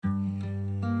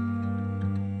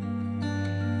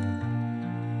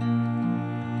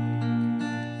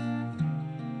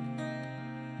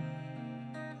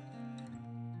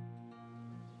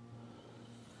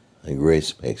And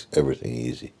grace makes everything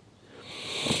easy.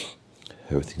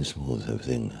 Everything smooth,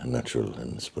 everything natural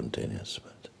and spontaneous.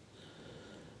 But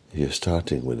if you're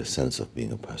starting with a sense of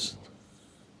being a person,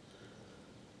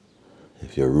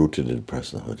 if you're rooted in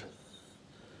personhood,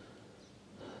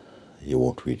 you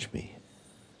won't reach me.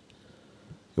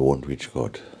 You won't reach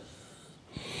God.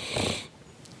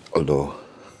 Although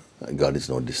God is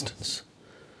no distance.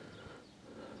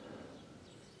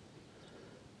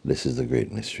 This is the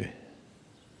great mystery.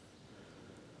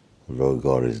 Although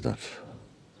God is not,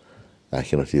 I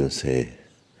cannot even say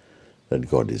that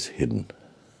God is hidden.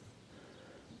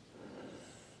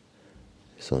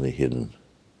 It's only hidden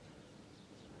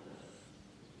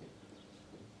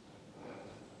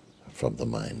from the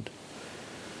mind,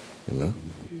 you know?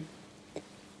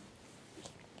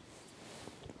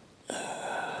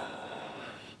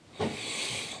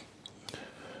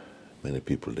 Many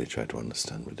people, they try to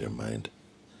understand with their mind.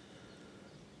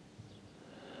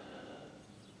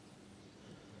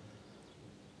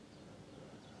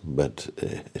 But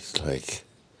it's like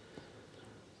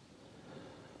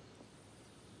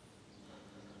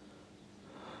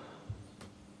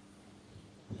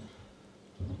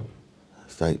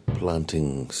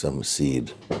planting some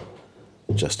seed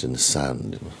just in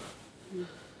sand.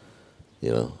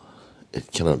 You know,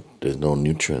 it cannot. There's no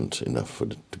nutrient enough for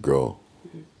it to grow.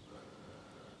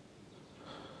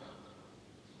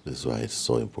 This is why it's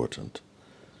so important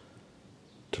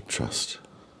to trust.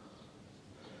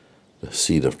 The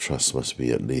seed of trust must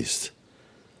be at least,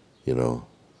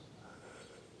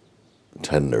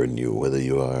 tender in you, whether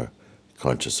you are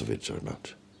conscious of it or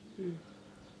not.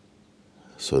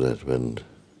 So that when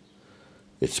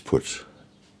it's put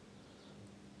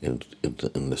in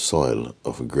the soil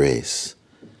of grace,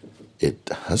 it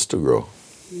has to grow.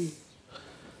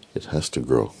 It has to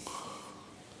grow.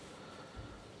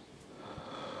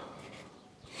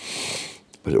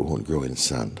 But it won't grow in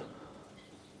sand.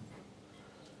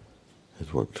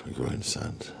 It won't grow in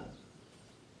sand.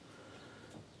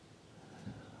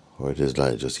 Or it is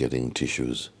like just getting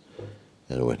tissues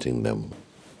and wetting them.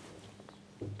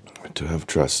 To have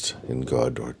trust in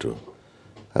God, or to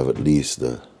have at least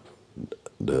the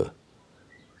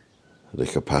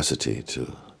capacity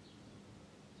to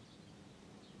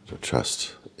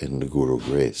trust in the Guru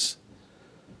grace,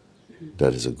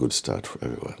 that is a good start for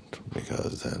everyone,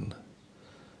 because then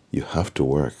you have to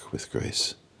work with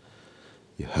grace.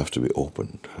 You have to be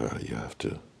open to her. You have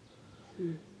to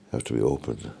be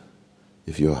open.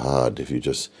 If you're hard, if you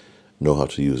just know how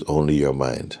to use only your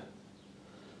mind,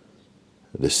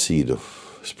 the seed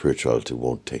of spirituality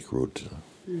won't take root.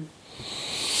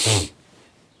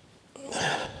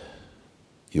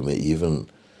 You may even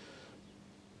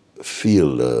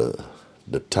feel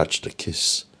the touch, the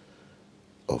kiss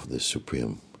of the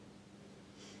Supreme.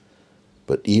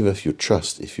 But even if you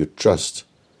trust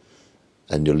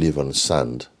and you live on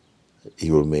sand, He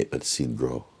will make that seed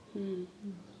grow.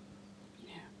 Mm-hmm.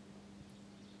 Yeah.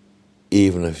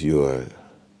 Even if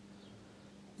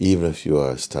you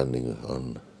are standing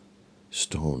on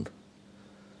stone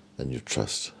and you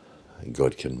trust,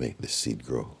 God can make the seed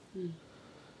grow.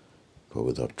 But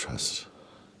without trust,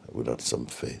 without some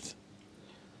faith,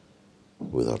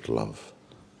 without love,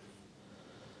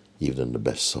 even in the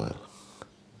best soil,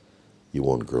 you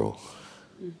won't grow.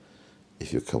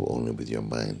 If you come only with your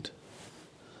mind.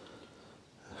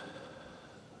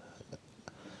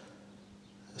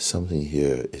 Something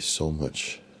here is so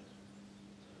much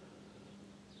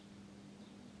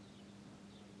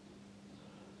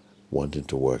wanting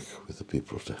to work with the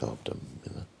people to help them,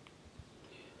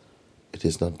 It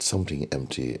is not something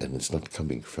empty, and it's not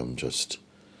coming from just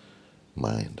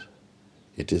mind.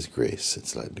 It is grace.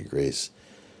 It's like the grace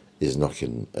is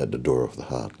knocking at the door of the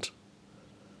heart.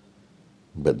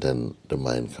 But then the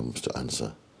mind comes to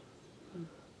answer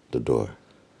the door.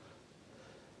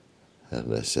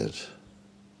 And I said,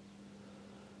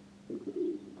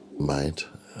 mind,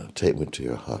 take me to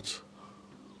your heart.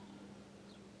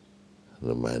 And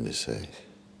the mind is saying,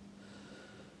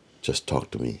 just talk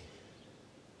to me.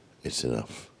 It's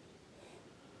enough.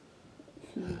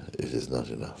 It is not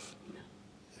enough.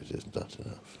 It is not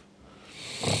enough.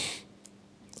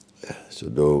 So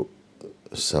though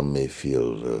some may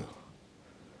feel the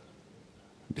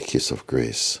kiss of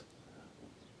grace,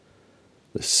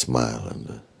 the smile and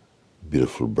the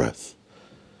beautiful breath,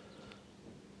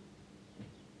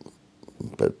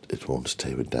 but it won't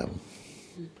stay with them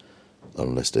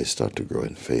unless they start to grow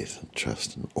in faith and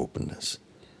trust and openness.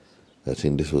 I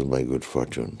think this was my good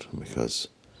fortune, because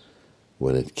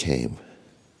when it came,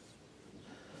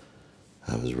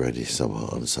 I was ready somehow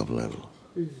on some level.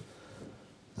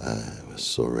 I was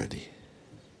so ready.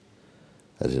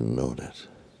 I didn't know that,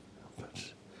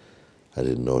 But I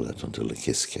didn't know that until the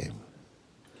kiss came.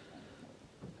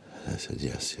 I said,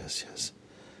 yes, yes, yes.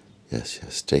 Yes,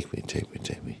 yes, take me, take me,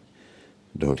 take me.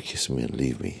 Don't kiss me and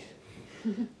leave me.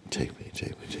 Take me,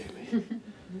 take me, take me.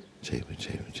 Take me,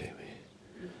 take me, take me.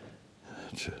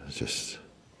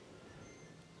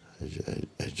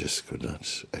 I just could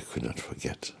not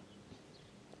forget.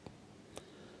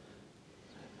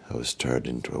 I was stirred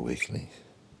into awakening.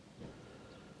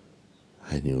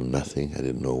 I knew nothing. I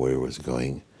didn't know where it was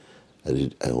going.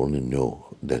 I only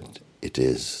know that it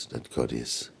is, that God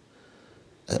is.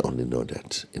 I only know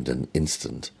that in an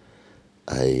instant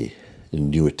I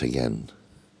knew it again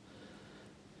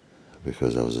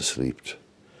because I was asleep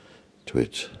to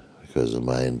it, because the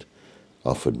mind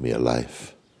offered me a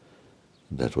life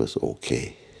that was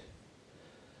okay.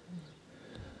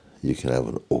 You can have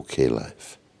an okay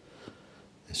life.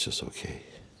 It's just okay.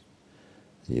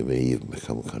 You may even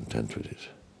become content with it.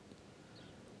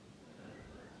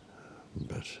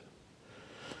 But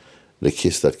the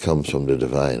kiss that comes from the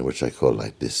divine, which I call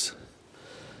like this,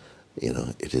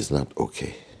 it is not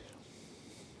okay.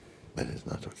 But it's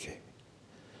not okay.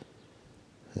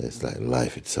 It's like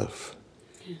life itself.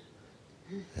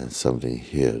 And something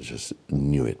here just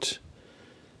knew it.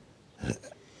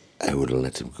 I wouldn't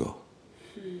let him go.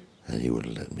 And he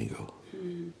wouldn't let me go.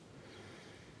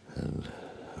 And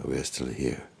we're still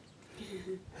here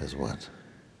as one.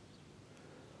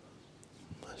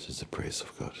 This is the praise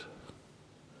of God.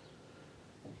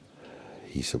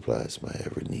 He supplies my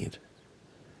every need.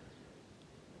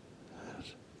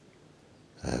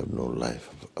 I have no life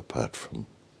apart from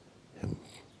him.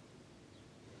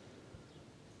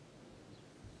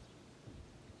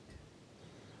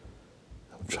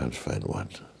 I'm trying to find one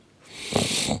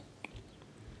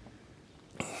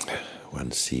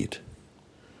seed,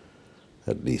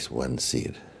 at least one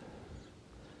seed,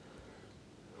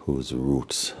 whose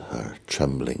roots are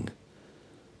trembling,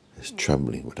 is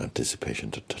trembling with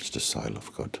anticipation to touch the soil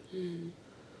of God,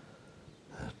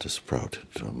 to sprout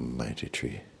into a mighty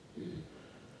tree.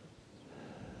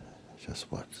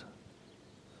 Just what?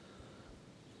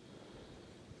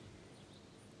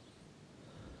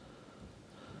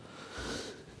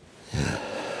 Yeah.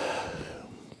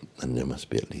 And there must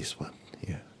be at least one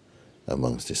here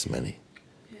amongst this many.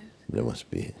 Yes. There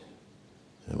must be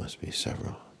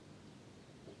several.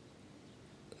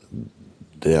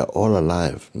 They are all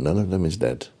alive. None of them is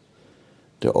dead.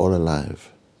 They're all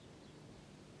alive.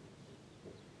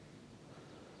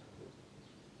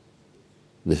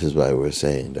 This is why we're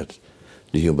saying that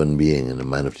the human being and the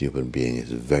mind of the human being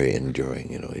is very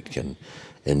enduring. It can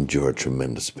endure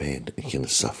tremendous pain. It can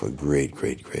suffer great.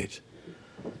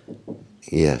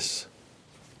 Yes.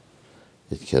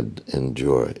 It can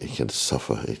endure. It can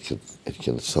suffer. It can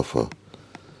suffer.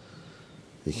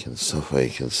 It can suffer.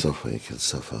 It can suffer. It can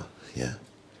suffer. Yeah.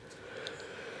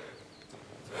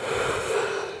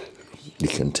 It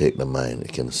can take the mind.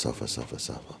 It can suffer.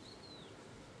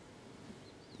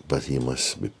 But he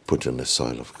must be put in the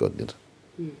soil of God.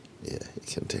 Yeah, he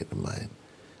can take the mind.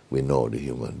 We know the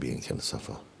human being can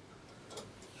suffer.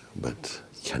 But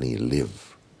can he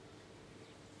live?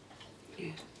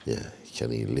 Yes. Yeah,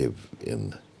 can he live?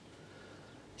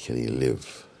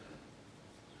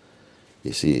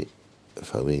 You see,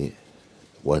 for me,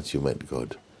 once you met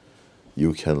God,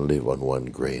 you can live on one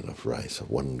grain of rice,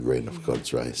 one grain of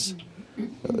God's rice.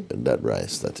 And that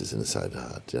rice that is inside the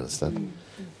heart, you understand?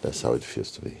 That's how it feels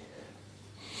to be.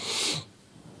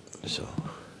 So,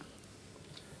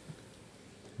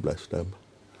 bless them.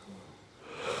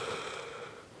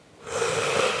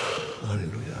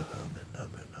 Hallelujah. Amen,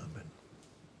 amen, amen.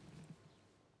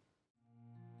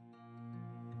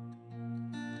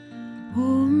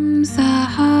 Om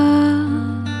Saha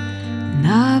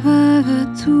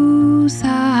Navavatu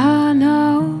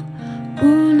Sahanao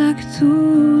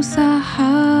Unaktu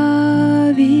Saha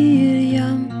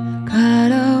Viryam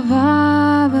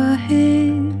Karavavahe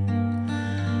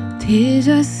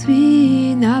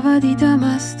Tejasvi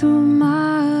Navaditamastu